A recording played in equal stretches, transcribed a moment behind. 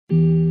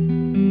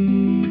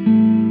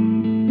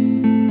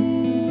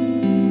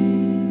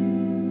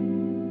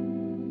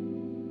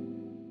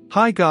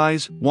Hi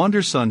guys,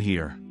 WonderSun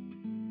here.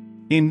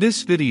 In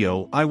this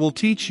video I will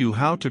teach you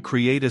how to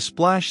create a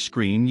splash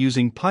screen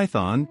using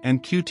Python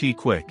and Qt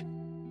Quick.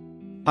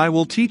 I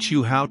will teach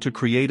you how to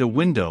create a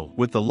window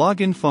with the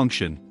login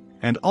function,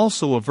 and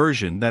also a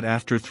version that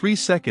after 3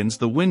 seconds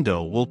the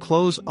window will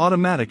close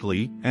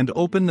automatically and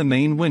open the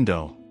main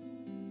window.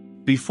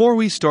 Before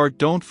we start,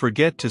 don't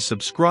forget to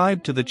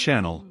subscribe to the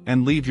channel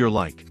and leave your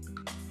like.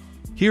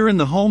 Here in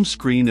the home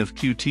screen of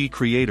Qt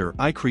Creator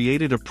I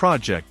created a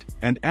project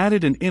and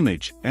added an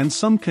image and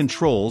some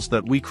controls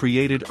that we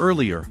created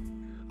earlier.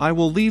 I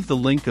will leave the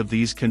link of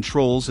these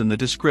controls in the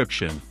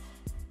description.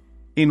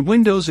 In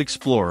Windows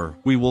Explorer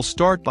we will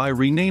start by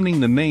renaming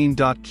the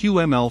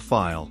main.qml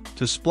file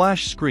to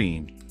splash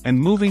screen and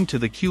moving to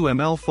the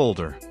QML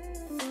folder.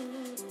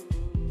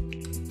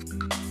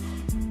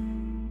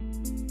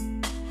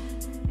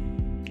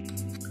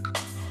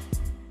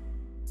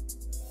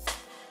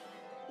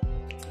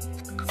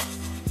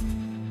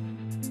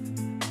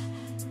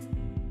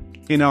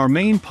 In our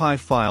main.py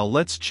file,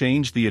 let's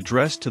change the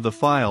address to the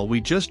file we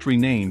just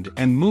renamed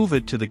and move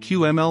it to the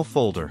QML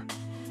folder.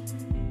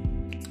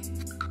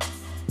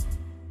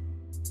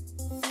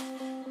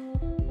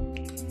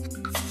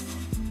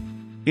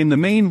 In the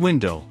main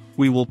window,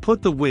 we will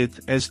put the width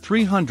as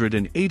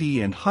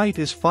 380 and height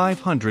as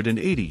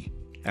 580.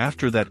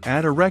 After that,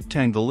 add a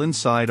rectangle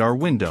inside our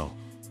window.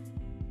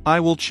 I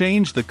will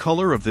change the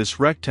color of this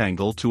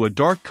rectangle to a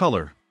dark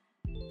color,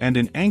 and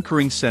in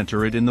anchoring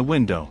center it in the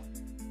window.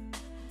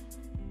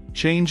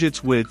 Change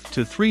its width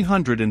to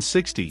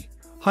 360,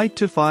 height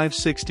to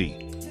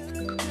 560.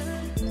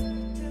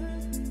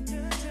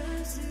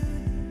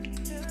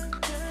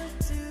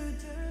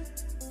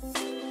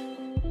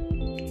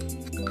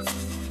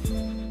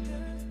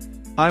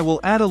 I will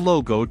add a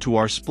logo to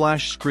our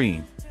splash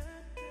screen.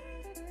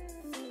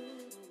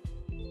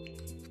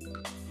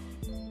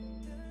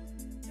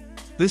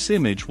 This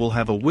image will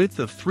have a width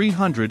of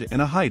 300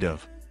 and a height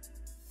of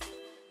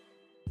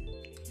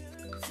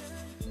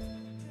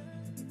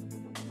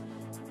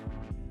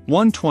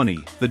 120.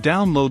 The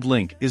download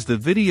link is the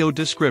video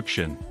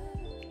description.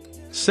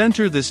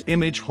 Center this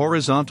image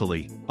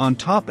horizontally. On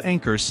top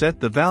anchor, set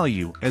the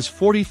value as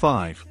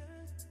 45.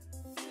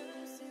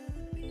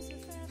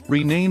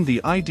 Rename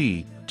the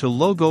ID to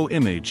logo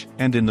image,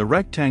 and in the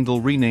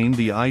rectangle rename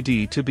the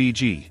ID to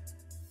BG.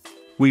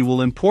 We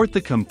will import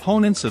the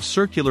components of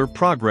circular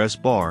progress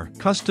bar,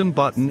 custom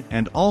button,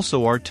 and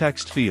also our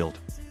text field.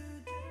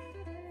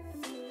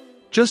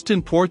 Just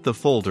import the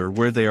folder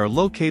where they are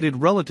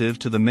located relative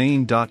to the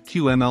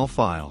main.qml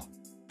file.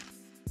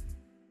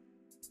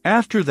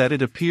 After that,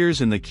 it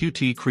appears in the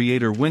Qt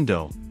Creator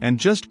window, and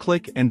just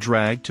click and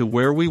drag to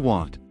where we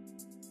want.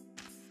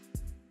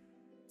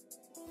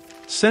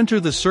 Center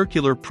the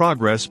circular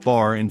progress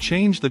bar and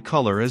change the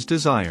color as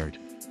desired.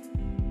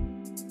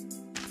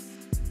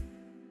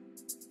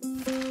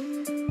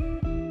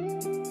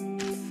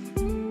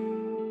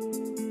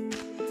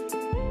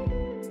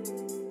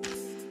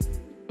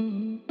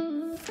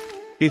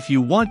 If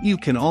you want, you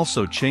can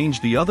also change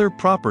the other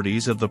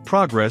properties of the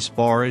progress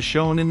bar as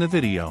shown in the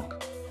video.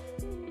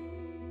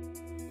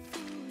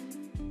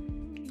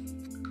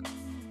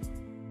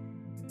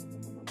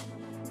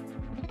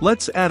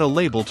 Let's add a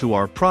label to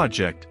our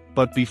project,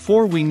 but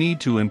before we need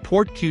to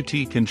import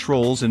Qt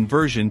controls in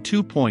version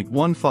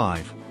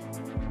 2.15.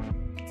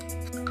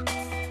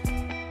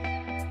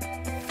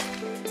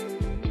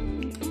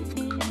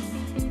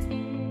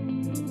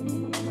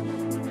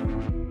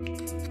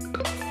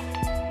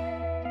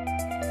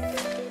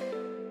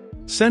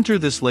 Center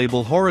this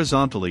label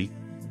horizontally.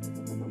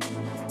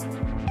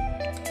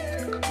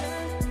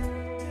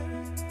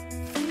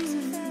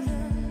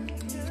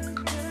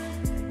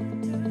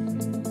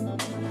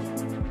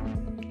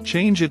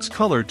 Change its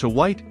color to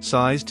white,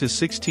 size to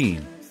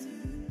 16.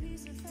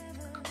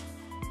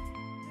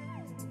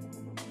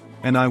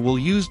 And I will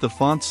use the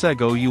font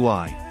Sego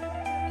UI.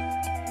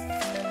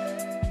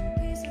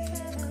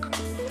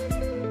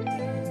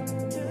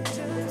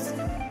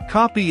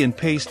 Copy and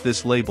paste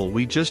this label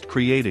we just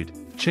created.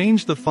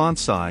 Change the font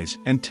size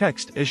and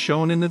text as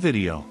shown in the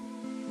video.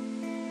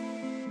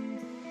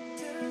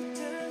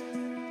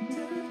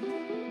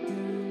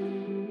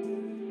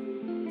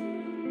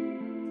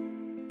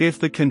 If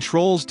the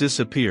controls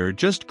disappear,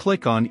 just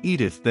click on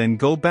Edit, then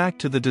go back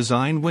to the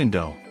design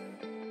window.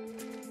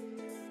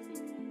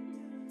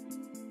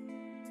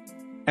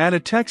 Add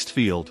a text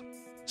field.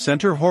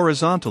 Center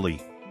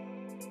horizontally.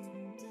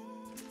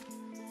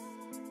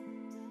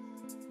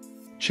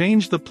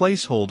 Change the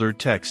placeholder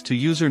text to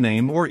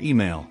username or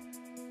email.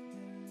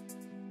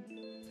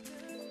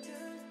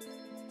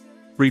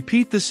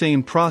 Repeat the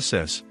same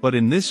process, but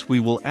in this we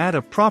will add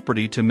a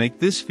property to make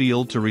this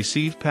field to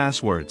receive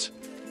passwords.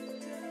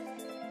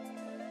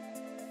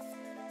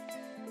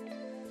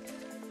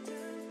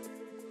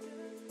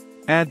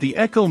 Add the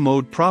echo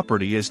mode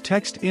property as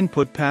text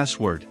input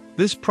password.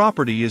 This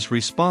property is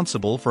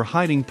responsible for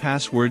hiding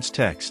passwords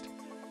text.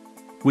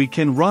 We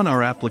can run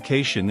our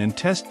application and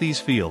test these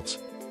fields.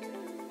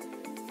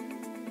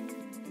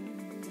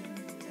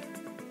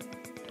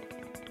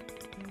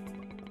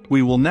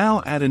 We will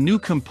now add a new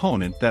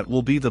component that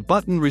will be the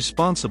button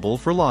responsible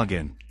for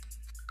login.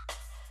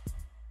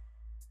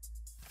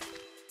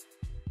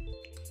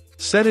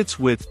 Set its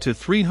width to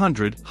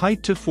 300,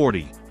 height to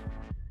 40.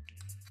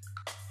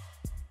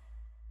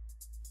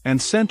 And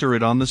center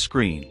it on the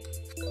screen.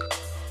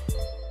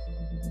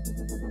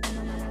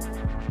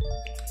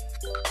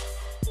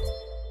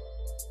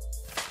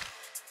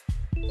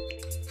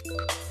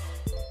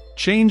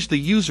 Change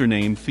the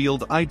username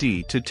field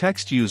ID to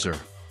text user,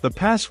 the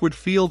password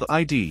field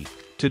ID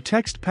to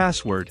text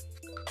password,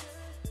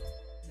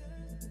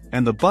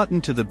 and the button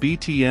to the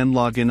BTN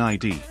login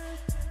ID.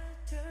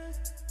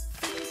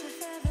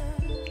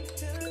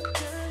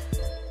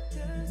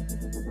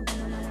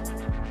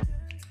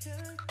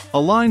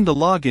 Align the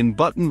login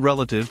button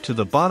relative to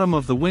the bottom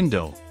of the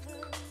window.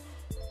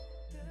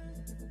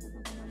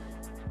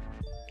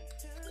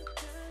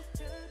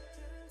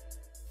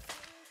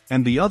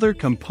 And the other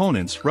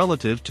components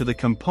relative to the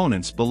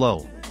components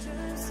below.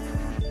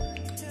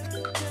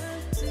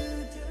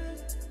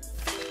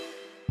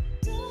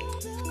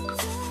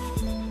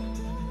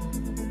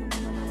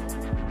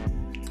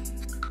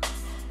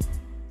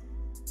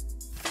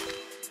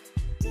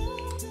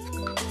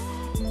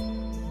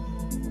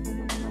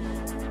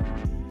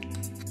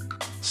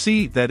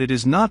 See that it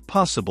is not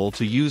possible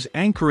to use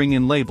anchoring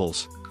in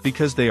labels,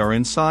 because they are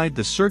inside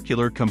the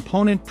circular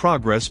component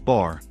progress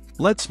bar.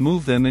 Let's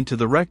move them into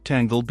the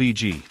rectangle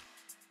BG.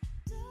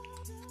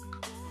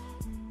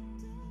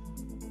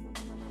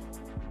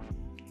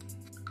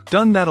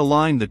 Done that,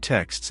 align the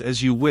texts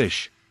as you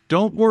wish.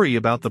 Don't worry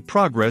about the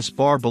progress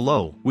bar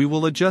below, we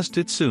will adjust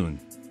it soon.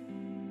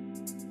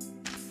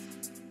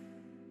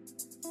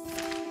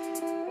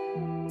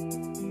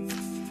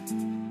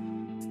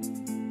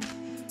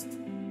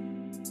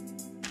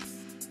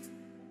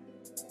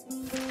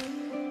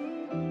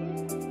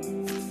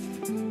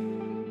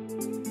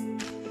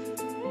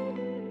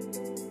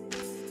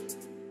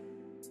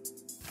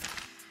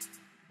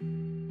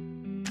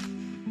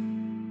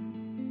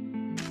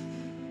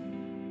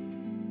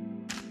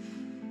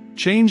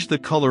 Change the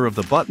color of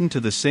the button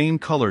to the same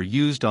color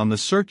used on the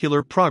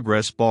circular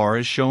progress bar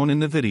as shown in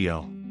the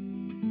video.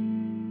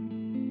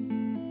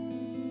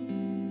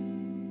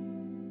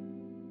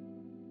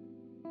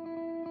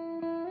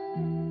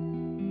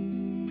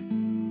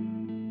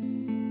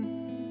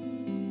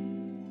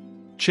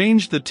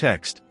 Change the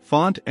text,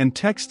 font and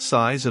text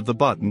size of the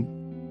button.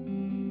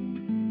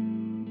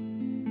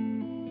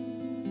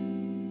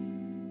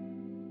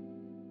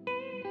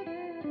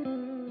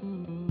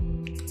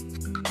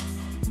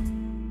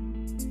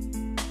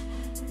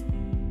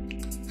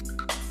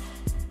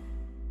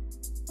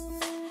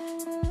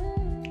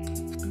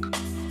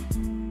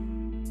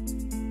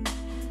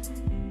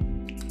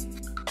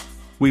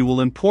 We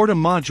will import a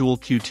module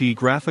Qt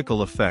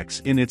Graphical Effects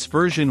in its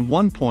version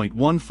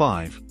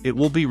 1.15. It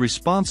will be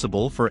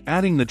responsible for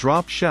adding the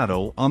drop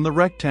shadow on the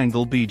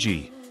rectangle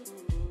BG.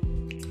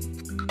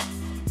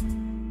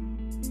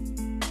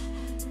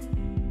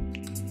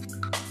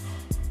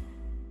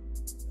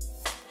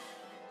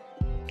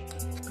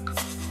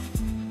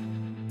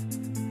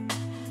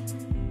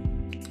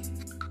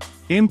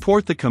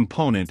 Import the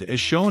component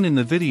as shown in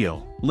the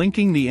video,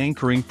 linking the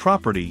anchoring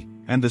property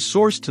and the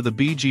source to the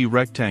BG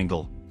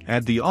rectangle.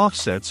 Add the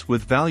offsets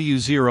with value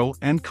 0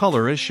 and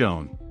color as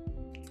shown.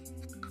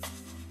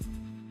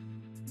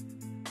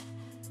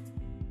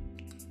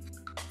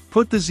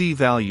 Put the Z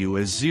value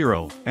as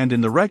 0, and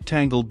in the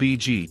rectangle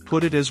BG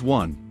put it as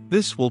 1.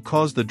 This will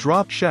cause the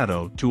drop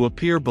shadow to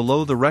appear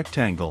below the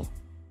rectangle.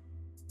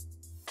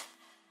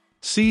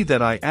 See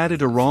that I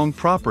added a wrong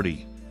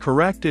property.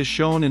 Correct as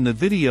shown in the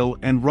video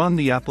and run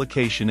the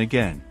application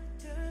again.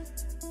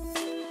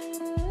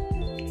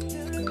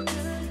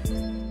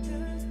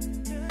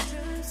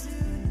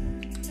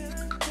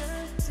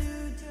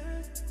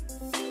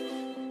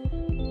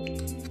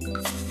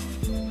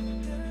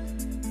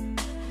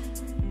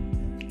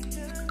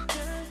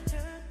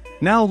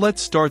 Now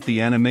let's start the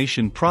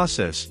animation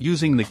process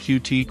using the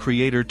Qt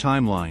Creator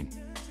timeline.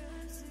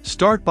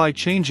 Start by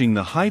changing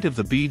the height of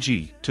the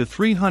BG to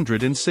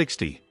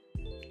 360.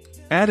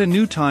 Add a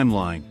new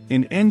timeline.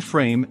 In end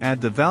frame, add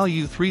the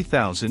value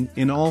 3000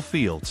 in all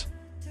fields.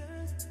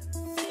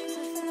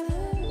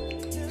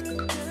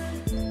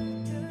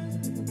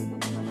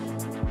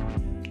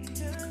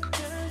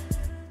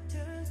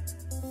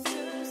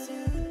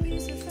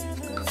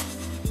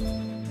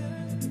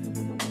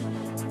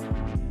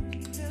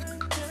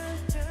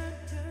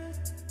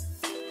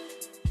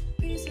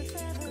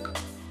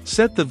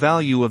 Set the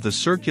value of the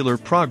circular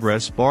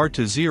progress bar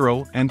to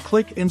 0 and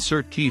click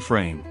Insert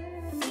Keyframe.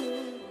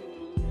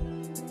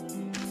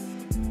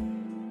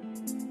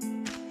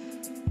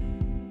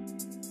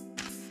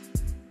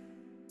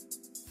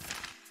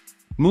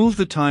 Move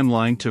the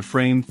timeline to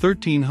frame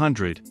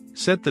 1300,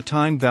 set the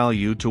time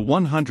value to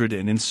 100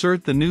 and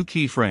insert the new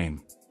keyframe.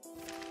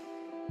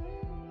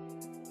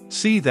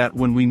 See that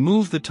when we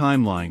move the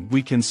timeline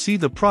we can see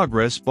the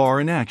progress bar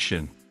in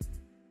action.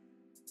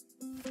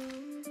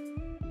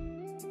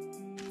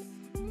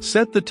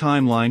 Set the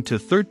timeline to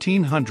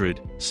 1300,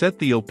 set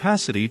the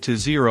opacity to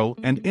 0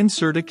 and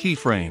insert a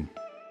keyframe.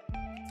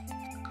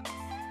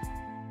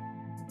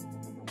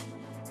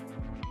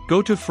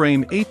 Go to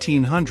frame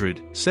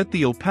 1800, set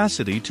the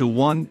opacity to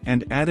 1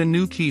 and add a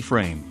new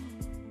keyframe.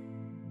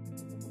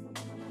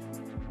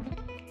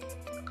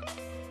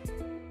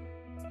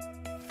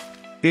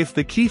 If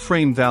the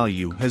keyframe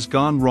value has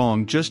gone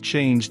wrong, just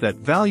change that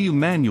value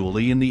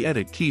manually in the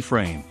edit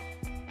keyframe.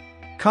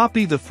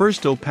 Copy the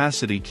first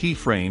opacity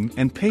keyframe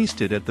and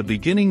paste it at the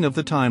beginning of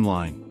the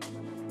timeline.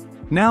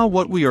 Now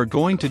what we are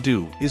going to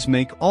do is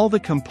make all the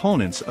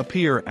components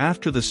appear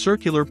after the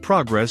circular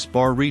progress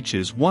bar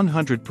reaches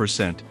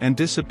 100% and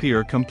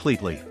disappear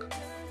completely.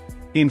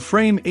 In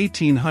frame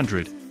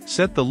 1800,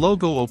 set the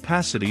logo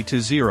opacity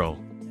to 0.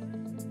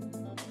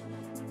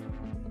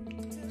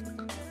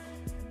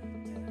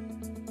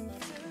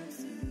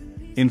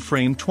 In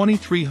frame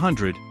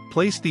 2300,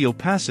 place the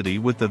opacity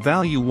with the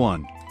value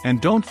 1, and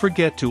don't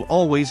forget to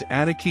always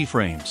add a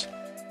keyframes.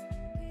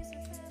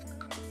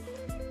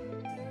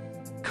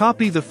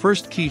 Copy the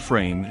first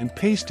keyframe and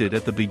paste it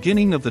at the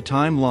beginning of the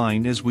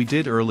timeline as we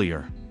did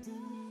earlier.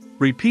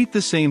 Repeat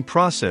the same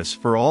process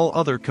for all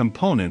other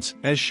components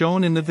as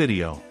shown in the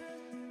video.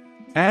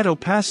 Add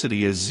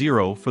opacity as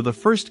 0 for the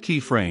first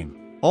keyframe,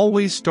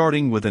 always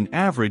starting with an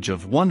average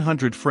of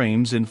 100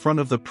 frames in front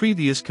of the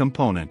previous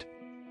component.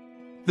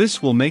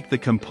 This will make the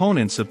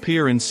components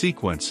appear in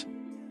sequence.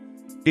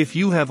 If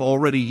you have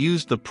already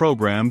used the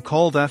program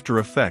called After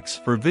Effects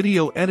for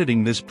video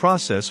editing, this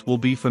process will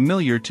be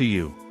familiar to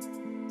you.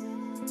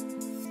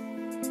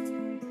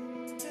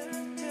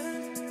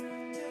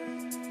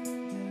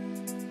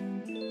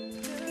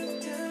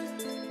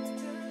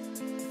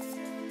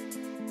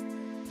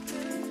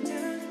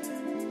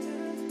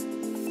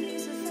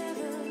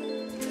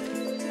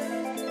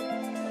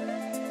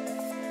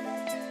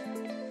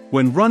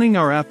 When running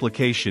our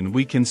application,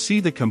 we can see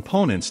the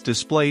components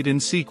displayed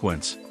in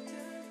sequence.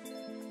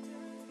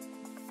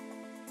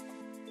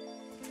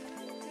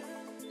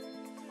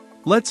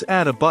 Let's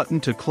add a button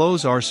to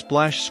close our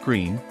splash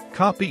screen.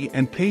 Copy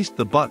and paste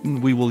the button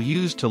we will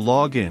use to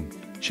log in.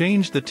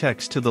 Change the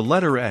text to the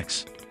letter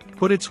X.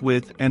 Put its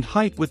width and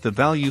height with the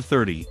value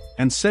 30,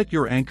 and set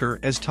your anchor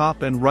as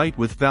top and right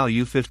with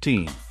value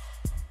 15.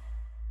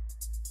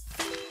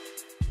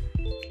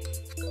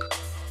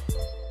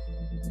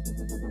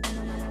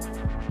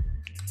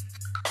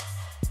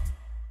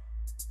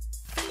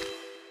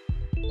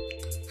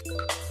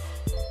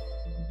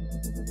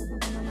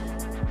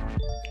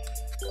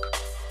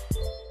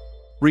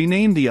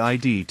 Rename the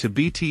ID to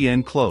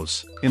btn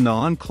close. In the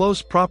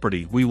onClose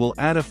property, we will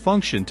add a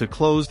function to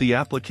close the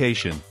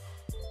application.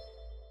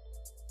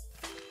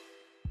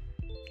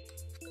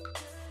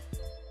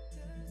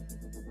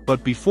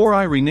 But before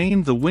I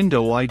rename the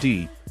window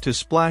ID to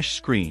splash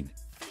screen,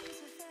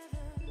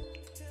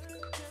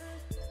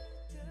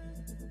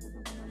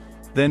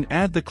 then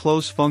add the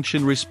close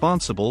function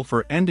responsible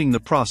for ending the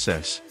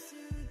process.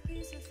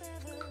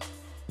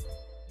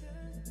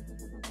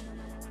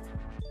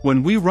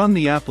 When we run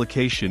the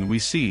application, we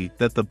see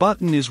that the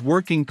button is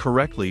working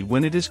correctly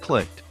when it is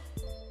clicked.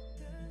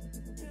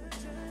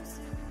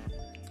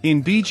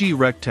 In BG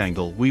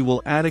Rectangle, we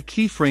will add a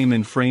keyframe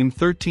in frame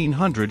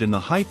 1300 in the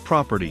height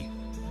property.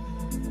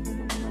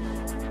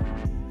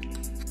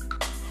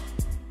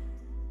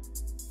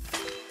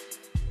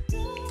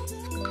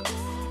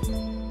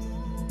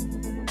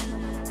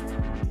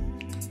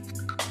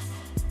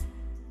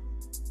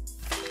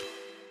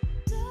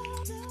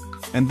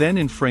 And then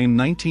in frame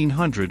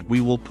 1900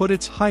 we will put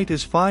its height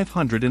as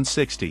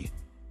 560.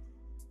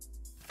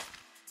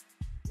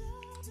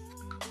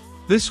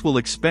 This will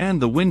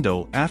expand the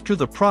window after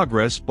the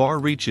progress bar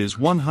reaches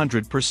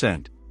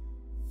 100%.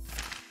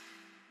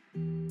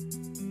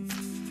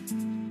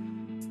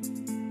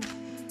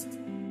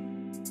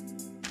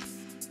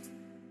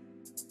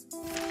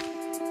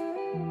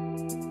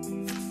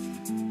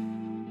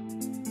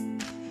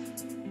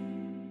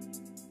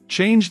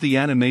 Change the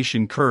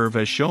animation curve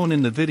as shown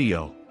in the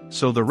video,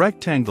 so the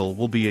rectangle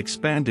will be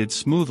expanded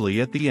smoothly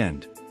at the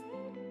end.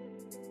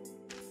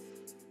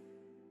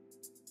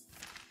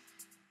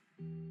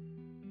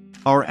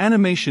 Our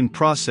animation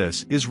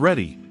process is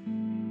ready.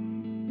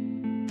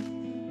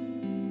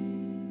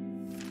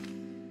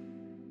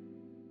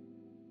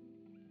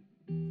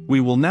 We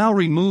will now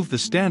remove the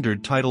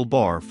standard title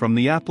bar from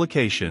the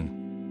application.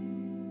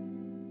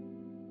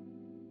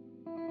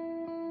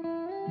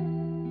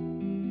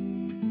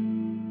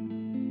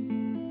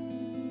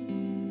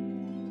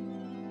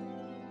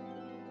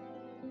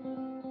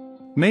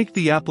 Make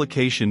the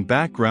application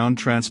background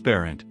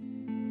transparent.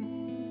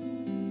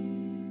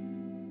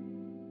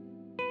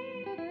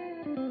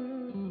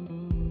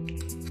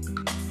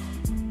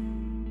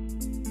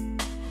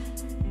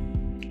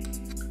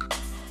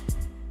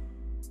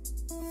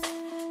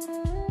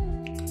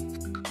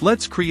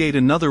 Let's create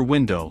another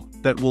window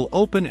that will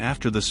open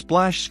after the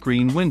splash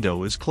screen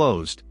window is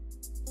closed.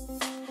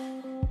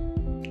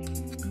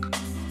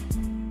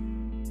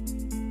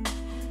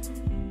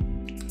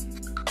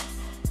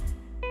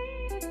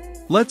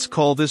 Let's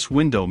call this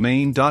window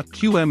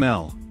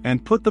main.qml,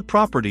 and put the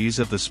properties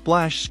of the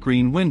splash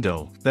screen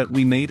window that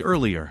we made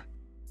earlier.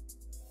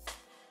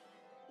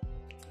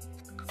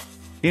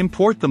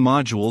 Import the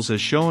modules as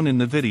shown in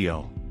the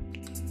video.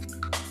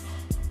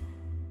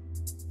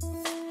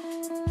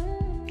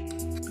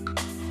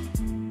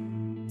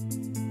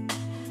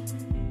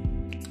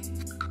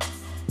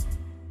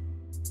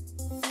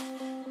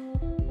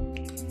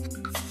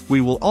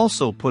 We will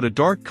also put a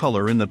dark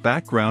color in the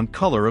background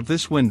color of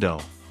this window.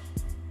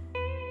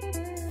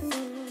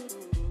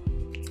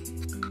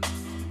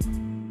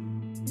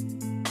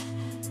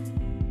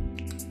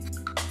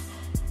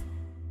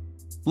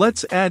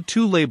 Let's add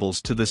two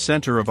labels to the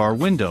center of our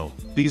window.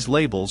 These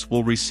labels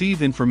will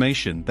receive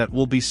information that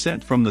will be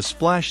sent from the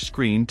splash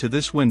screen to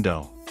this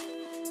window.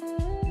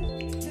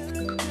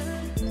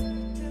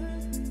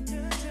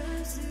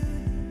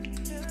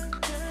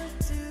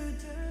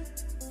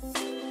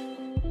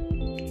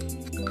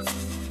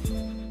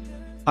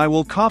 I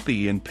will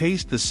copy and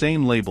paste the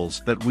same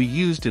labels that we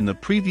used in the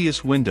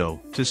previous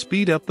window to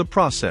speed up the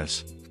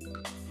process.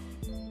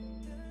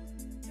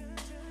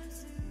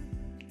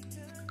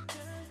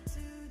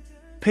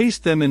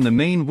 Paste them in the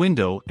main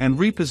window and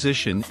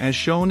reposition as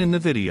shown in the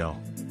video.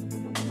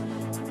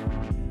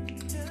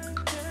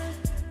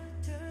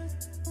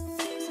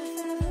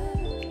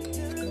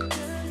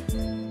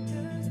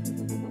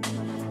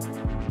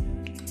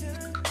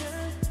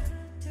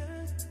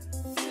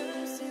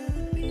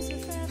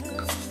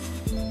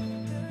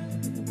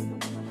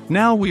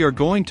 Now we are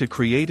going to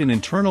create an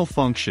internal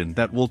function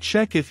that will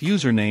check if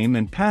username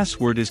and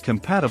password is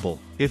compatible.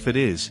 If it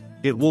is,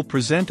 it will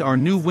present our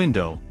new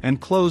window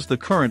and close the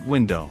current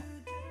window.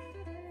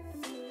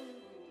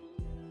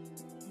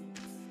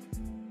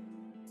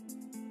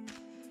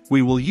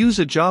 We will use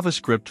a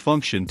JavaScript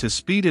function to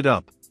speed it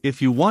up.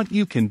 If you want,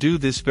 you can do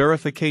this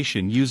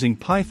verification using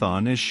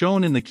Python as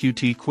shown in the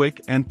Qt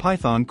Quick and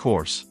Python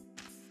course.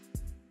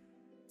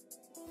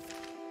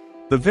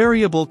 The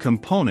variable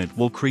component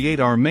will create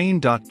our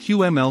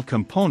main.qml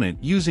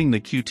component using the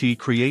Qt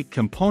create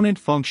component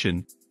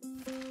function.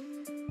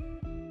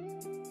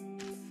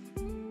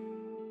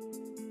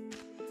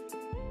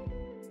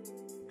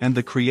 And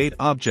the create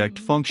object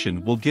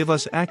function will give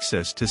us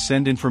access to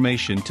send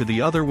information to the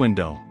other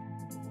window.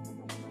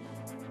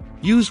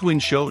 Use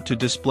winShow to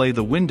display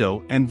the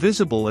window and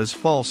visible as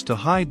false to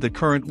hide the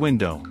current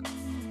window.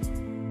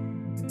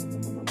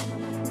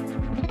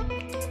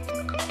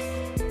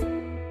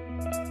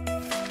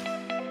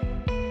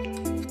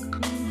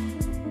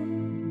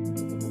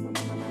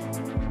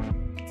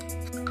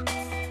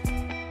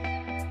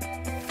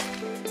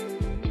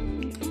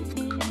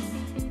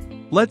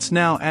 Let's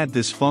now add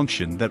this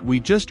function that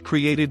we just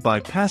created by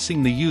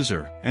passing the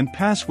user and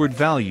password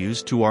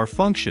values to our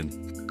function.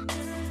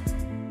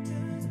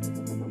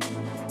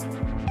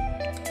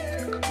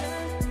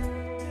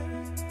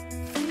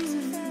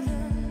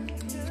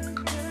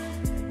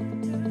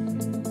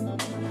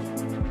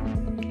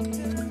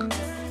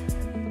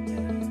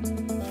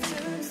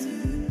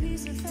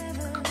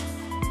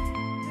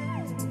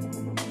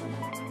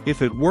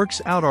 If it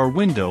works out, our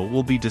window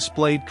will be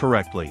displayed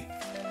correctly.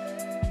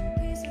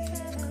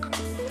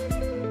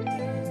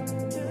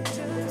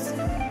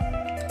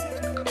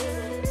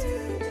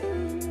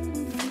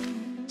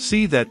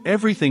 See that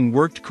everything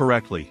worked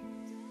correctly.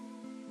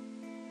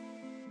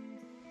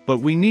 But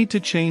we need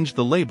to change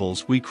the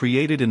labels we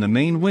created in the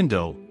main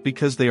window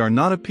because they are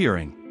not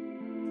appearing.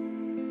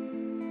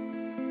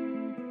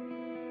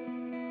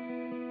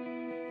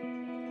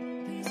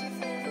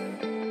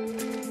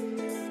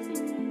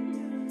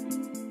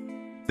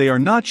 They are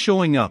not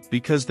showing up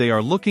because they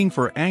are looking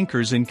for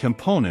anchors in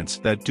components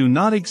that do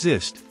not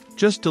exist.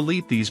 Just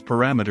delete these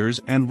parameters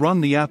and run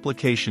the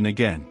application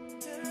again.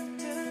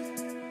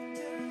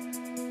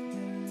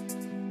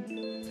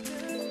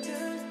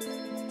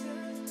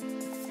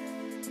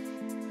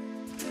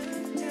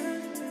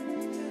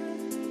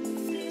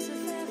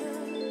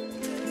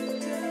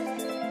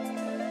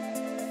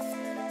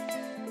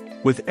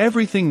 With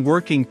everything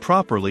working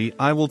properly,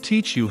 I will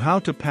teach you how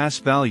to pass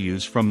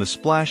values from the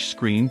splash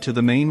screen to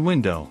the main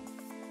window.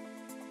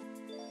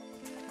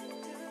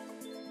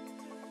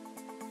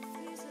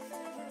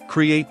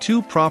 Create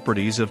two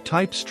properties of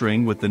type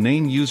string with the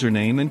name,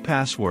 username and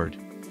password.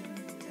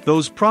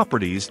 Those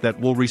properties that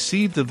will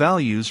receive the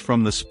values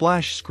from the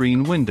splash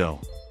screen window.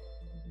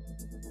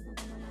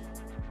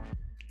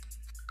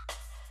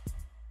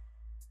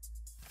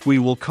 We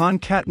will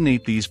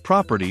concatenate these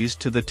properties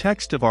to the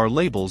text of our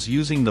labels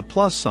using the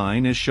plus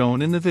sign as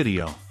shown in the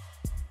video.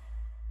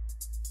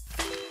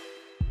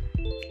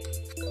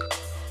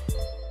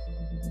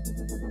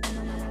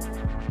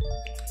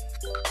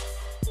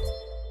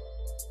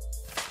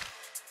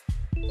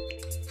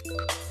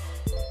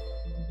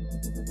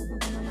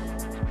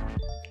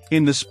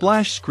 In the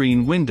splash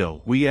screen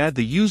window, we add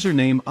the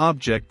username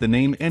object, the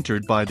name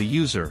entered by the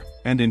user,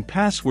 and in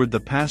password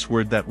the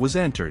password that was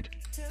entered.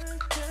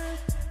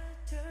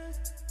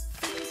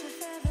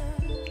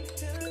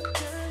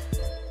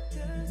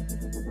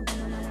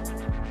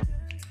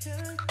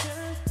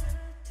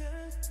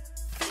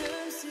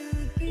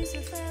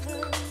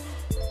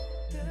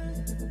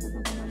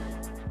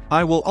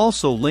 I will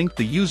also link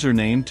the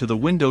username to the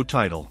window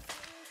title.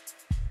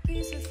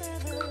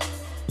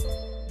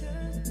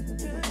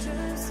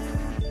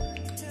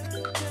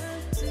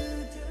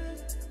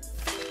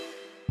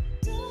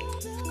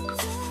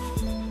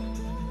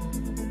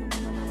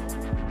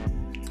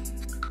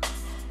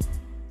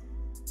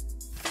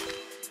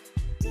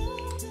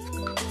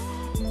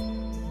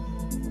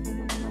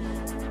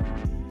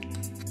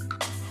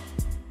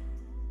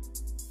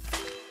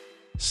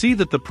 See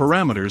that the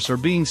parameters are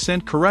being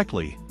sent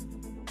correctly.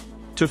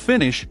 To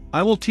finish,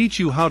 I will teach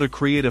you how to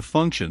create a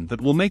function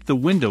that will make the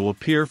window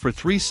appear for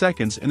 3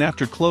 seconds and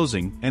after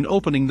closing and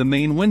opening the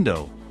main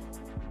window.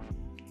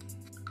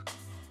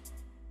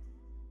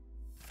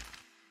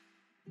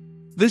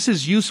 This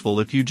is useful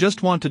if you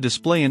just want to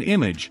display an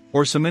image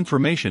or some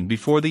information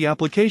before the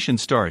application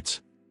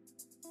starts.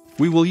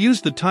 We will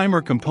use the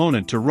timer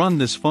component to run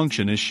this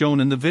function as shown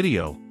in the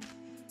video.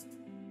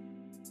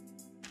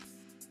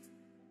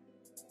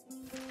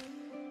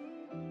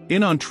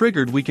 In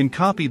Untriggered, we can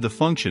copy the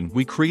function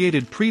we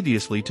created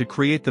previously to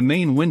create the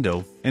main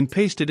window and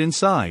paste it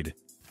inside.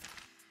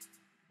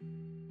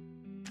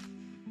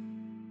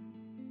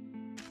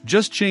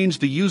 Just change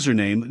the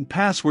username and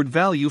password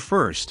value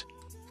first.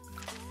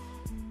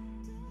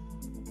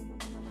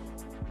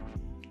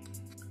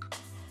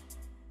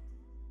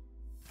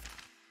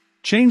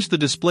 Change the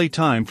display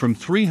time from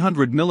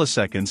 300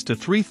 milliseconds to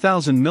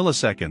 3000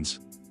 milliseconds,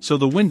 so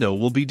the window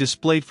will be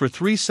displayed for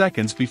 3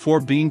 seconds before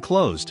being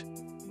closed.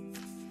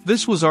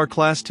 This was our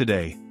class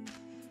today.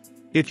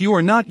 If you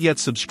are not yet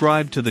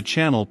subscribed to the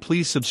channel,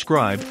 please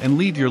subscribe and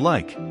leave your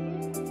like.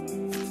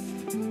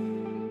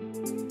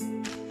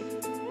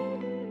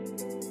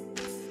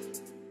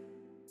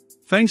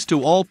 Thanks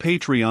to all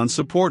Patreon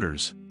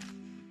supporters.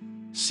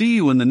 See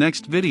you in the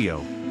next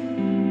video.